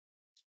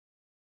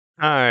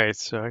All right,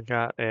 so I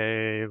got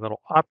a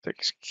little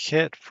optics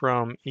kit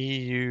from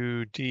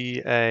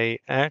EUDAX.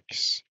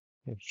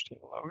 Interesting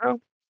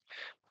logo.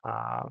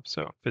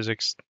 So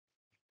physics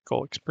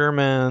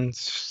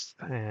experiments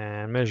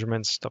and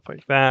measurements, stuff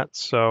like that.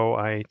 So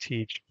I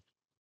teach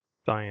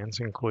science,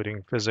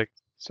 including physics,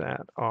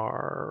 at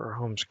our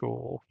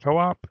homeschool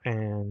co-op,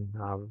 and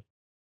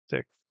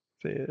physics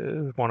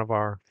is one of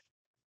our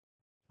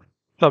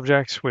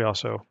subjects. We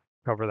also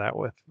cover that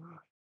with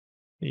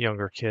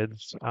younger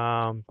kids,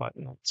 but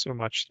not so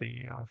much the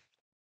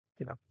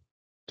you know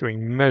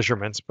doing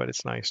measurements, but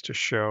it's nice to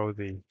show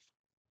the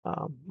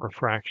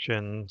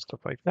refraction, stuff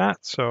like that.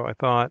 So I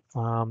thought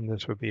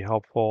this would be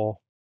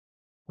helpful,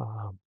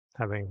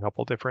 having a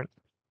couple different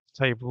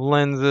type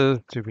lenses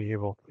to be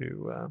able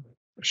to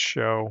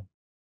show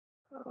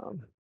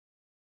um,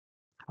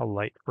 how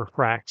light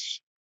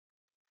refracts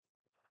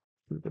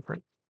through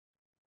different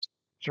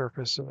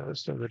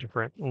surfaces, so the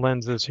different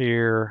lenses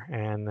here,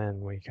 and then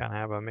we kind of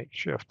have a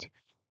makeshift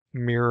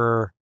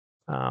mirror,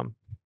 um,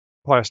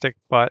 plastic,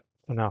 but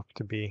enough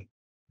to be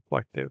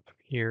reflective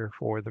here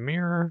for the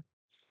mirror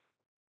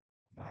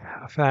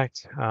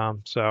effect.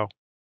 So,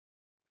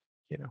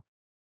 you know,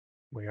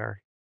 we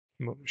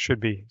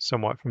should be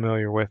somewhat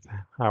familiar with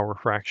how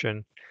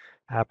refraction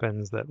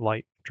happens, that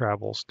light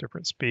travels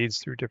different speeds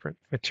through different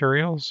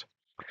materials.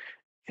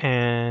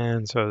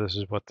 And so this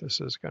is what this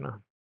is going to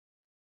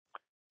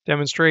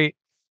demonstrate.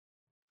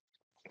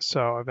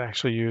 So I've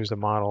actually used a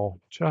model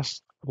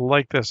just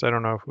like this. I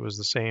don't know if it was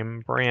the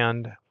same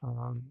brand.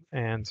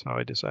 And so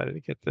I decided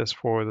to get this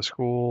for the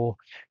school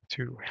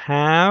to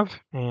have.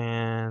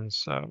 And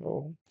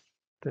so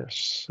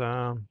this,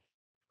 at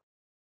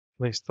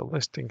least the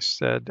listing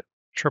said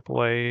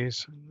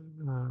AAA's,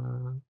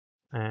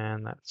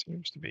 and that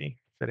seems to be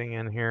fitting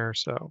in here.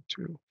 So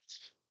two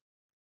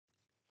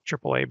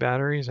AAA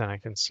batteries, and I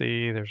can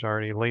see there's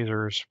already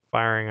lasers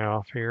firing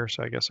off here.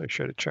 So I guess I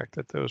should have checked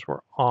that those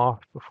were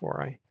off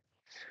before I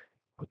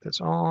put this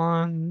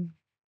on.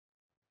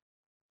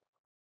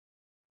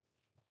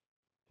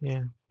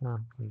 Yeah, no,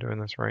 I'm doing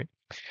this right.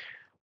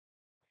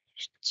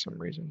 Just some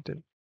reason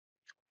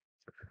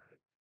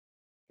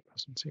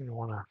doesn't seem to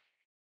want to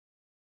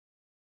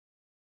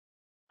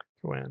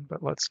go in,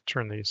 but let's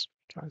turn these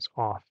guys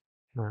off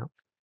now.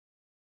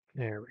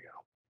 There we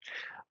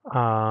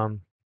go.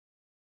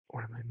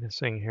 What am I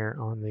missing here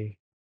on the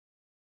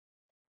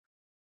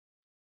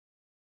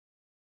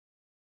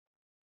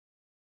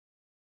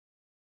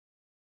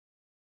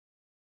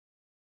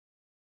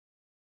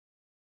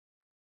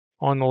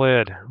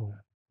lid?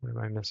 What am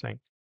I missing?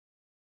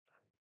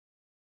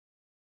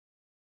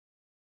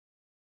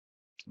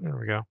 There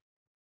we go.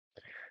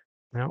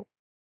 No,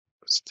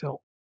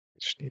 still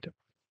just need to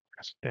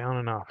press down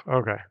enough.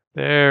 Okay,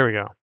 there we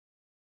go.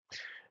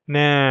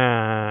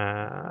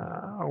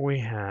 Now we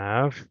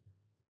have,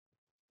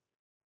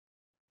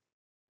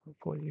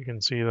 hopefully you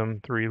can see them,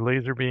 three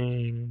laser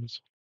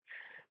beams.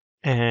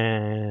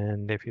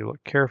 And if you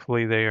look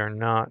carefully, they are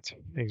not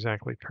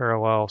exactly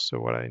parallel. So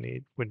what I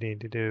would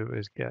need to do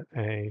is get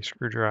a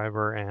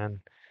screwdriver and,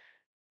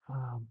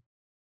 um,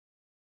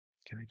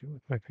 can I do it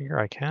with my finger?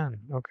 I can.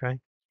 Okay.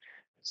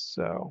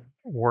 So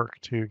work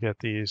to get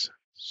these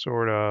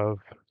sort of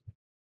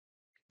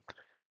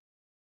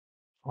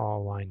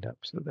all lined up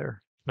so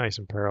they're nice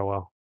and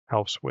parallel.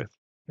 Helps with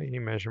any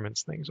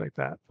measurements, things like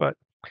that. But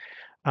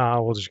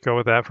we'll just go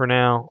with that for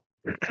now.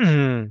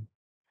 And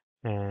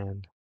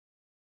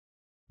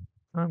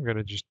I'm going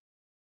to just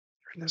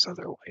turn this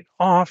other light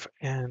off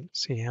and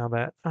see how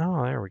that,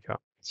 oh, there we go.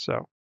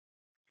 So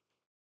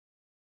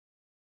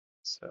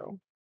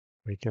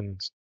we can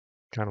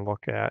kind of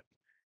look at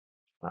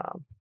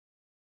um,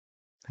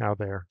 how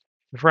they're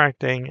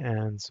refracting.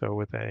 And so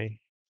with a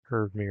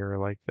curved mirror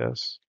like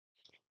this,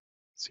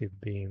 see the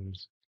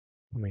beams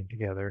coming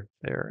together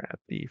there at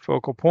the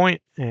focal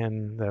point.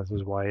 And this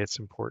is why it's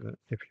important,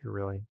 if you're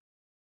really,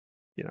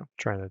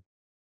 trying to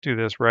do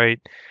this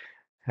right,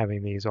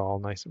 having these all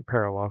nice and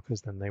parallel,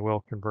 because then they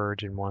will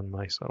converge in one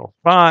nice little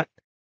spot.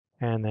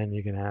 And then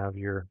you can have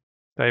your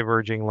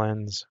diverging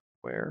lens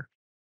where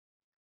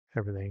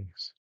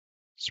everything's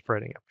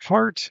spreading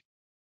apart,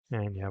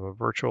 and you have a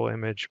virtual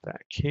image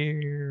back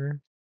here.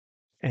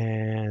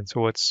 And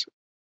so what's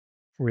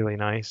really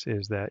nice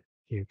is that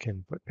you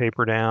can put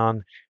paper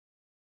down,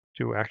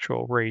 do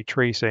actual ray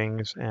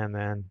tracings, and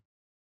then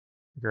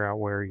figure out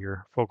where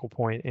your focal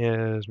point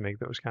is, make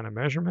those kind of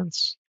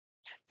measurements,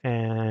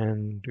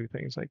 and do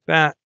things like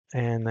that.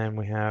 And then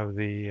we have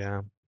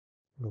the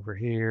over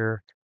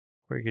here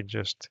where you could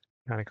just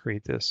kind of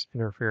create this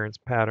interference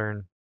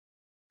pattern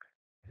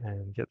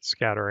and get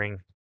scattering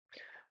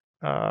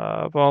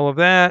of all of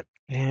that.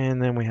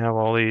 And then we have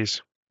all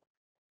these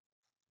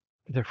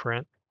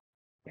different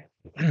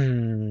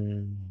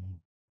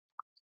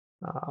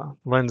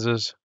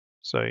lenses.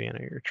 So,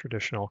 your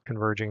traditional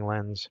converging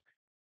lens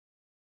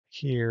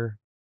here.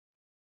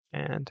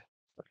 And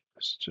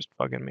this is just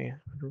bugging me.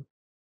 I'd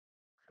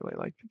really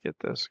like to get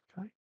this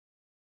guy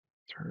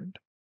turned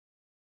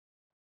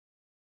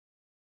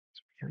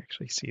so we can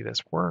actually see this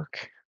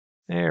work.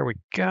 There we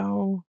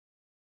go.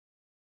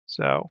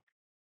 So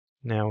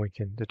now we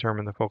can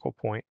determine the focal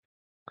point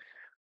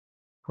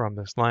from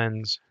this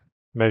lens,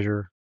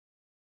 measure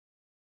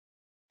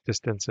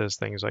distances,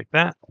 things like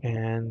that,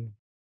 and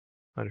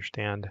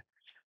understand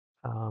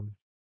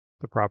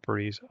the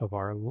properties of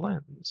our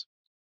lens.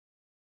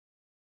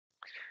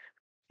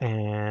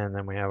 And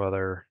then we have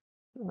other,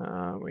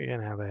 we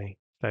can have a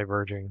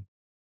diverging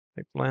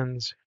type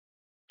lens,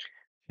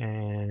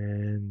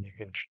 and you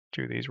can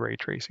do these ray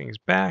tracings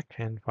back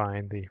and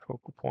find the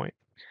focal point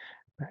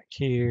back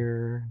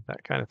here,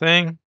 that kind of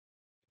thing.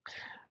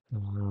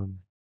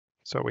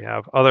 So we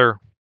have other,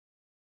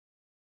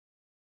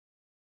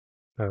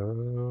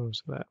 oh,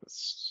 so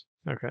that's,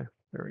 okay,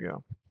 there we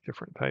go.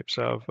 Different types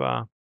of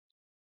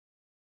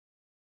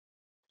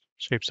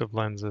shapes of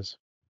lenses.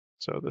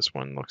 So this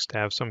one looks to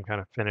have some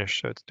kind of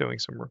finish, so it's doing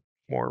some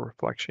more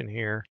reflection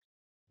here,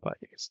 but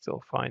you can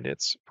still find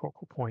its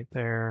focal point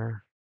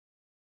there.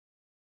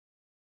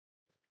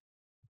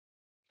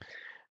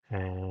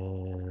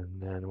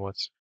 And then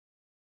what's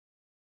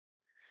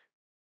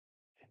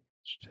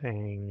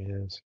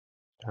interesting is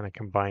kind of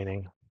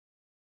combining,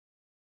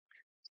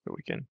 so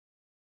we can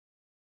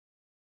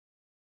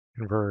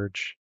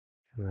converge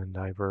and then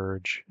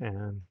diverge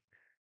and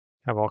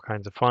have all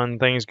kinds of fun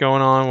things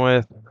going on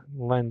with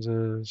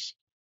lenses.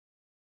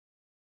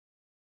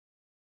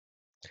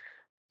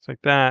 It's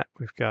like that.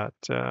 We've got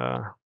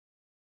that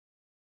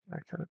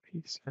kind of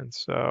piece. And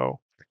so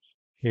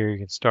here you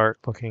can start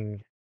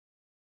looking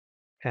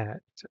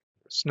at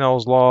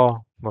Snell's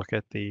law, look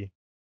at the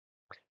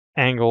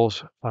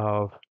angles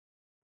of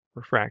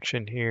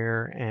refraction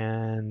here,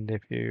 and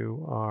if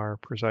you are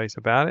precise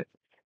about it,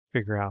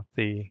 figure out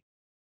the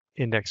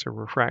index of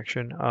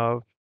refraction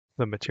of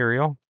the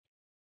material.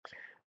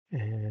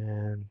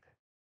 And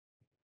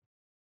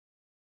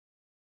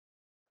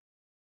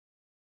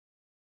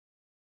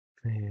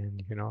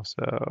you can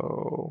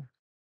also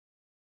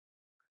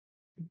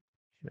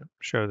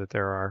show that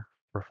there are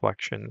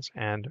reflections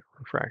and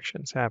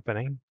refractions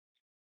happening.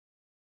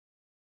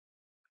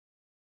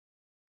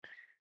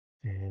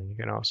 And you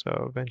can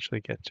also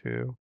eventually get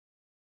to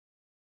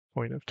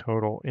point of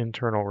total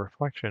internal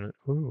reflection.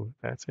 Ooh,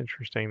 that's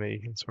interesting that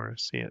you can sort of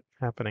see it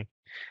happening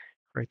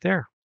right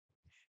there.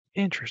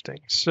 Interesting.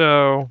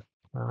 So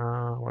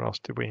what else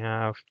did we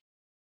have?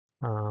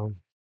 What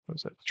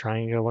was it?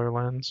 Triangular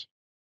lens.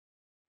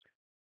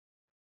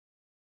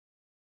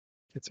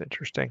 It's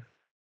interesting.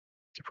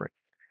 Different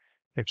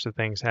types of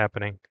things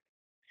happening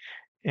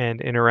and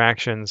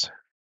interactions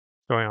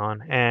going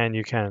on. And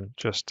you can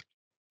just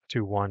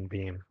do one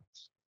beam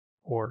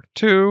or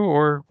two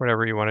or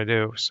whatever you want to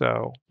do.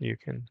 So you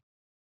can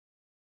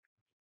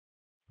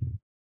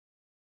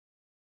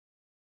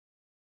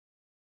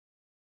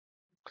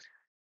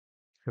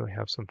really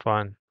have some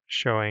fun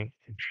showing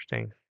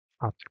interesting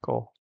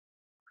optical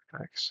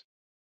effects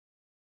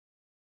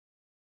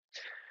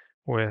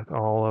with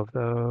all of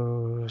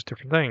those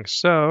different things.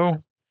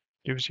 So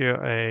gives you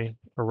a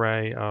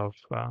array of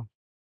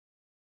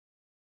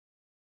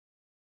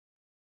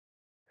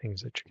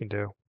things that you can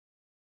do.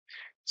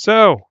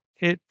 So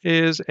it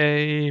is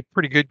a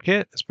pretty good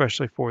kit,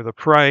 especially for the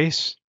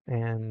price,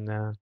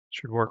 and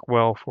should work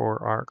well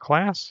for our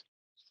class.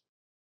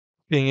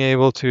 Being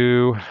able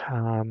to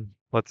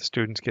let the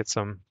students get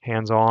some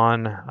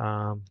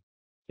hands-on,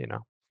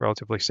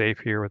 relatively safe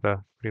here with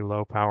a pretty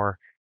low power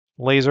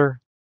laser.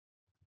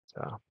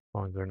 So as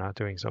long as they're not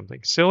doing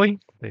something silly,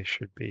 they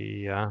should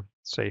be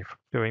safe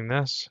doing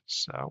this.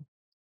 So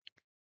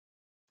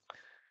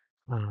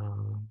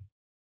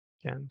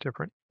again,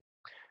 different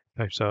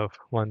types of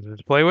lenses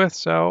to play with.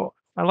 So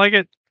I like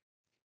it.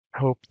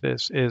 Hope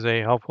this is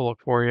a helpful look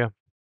for you.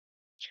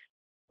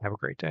 Have a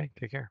great day.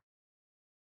 Take care.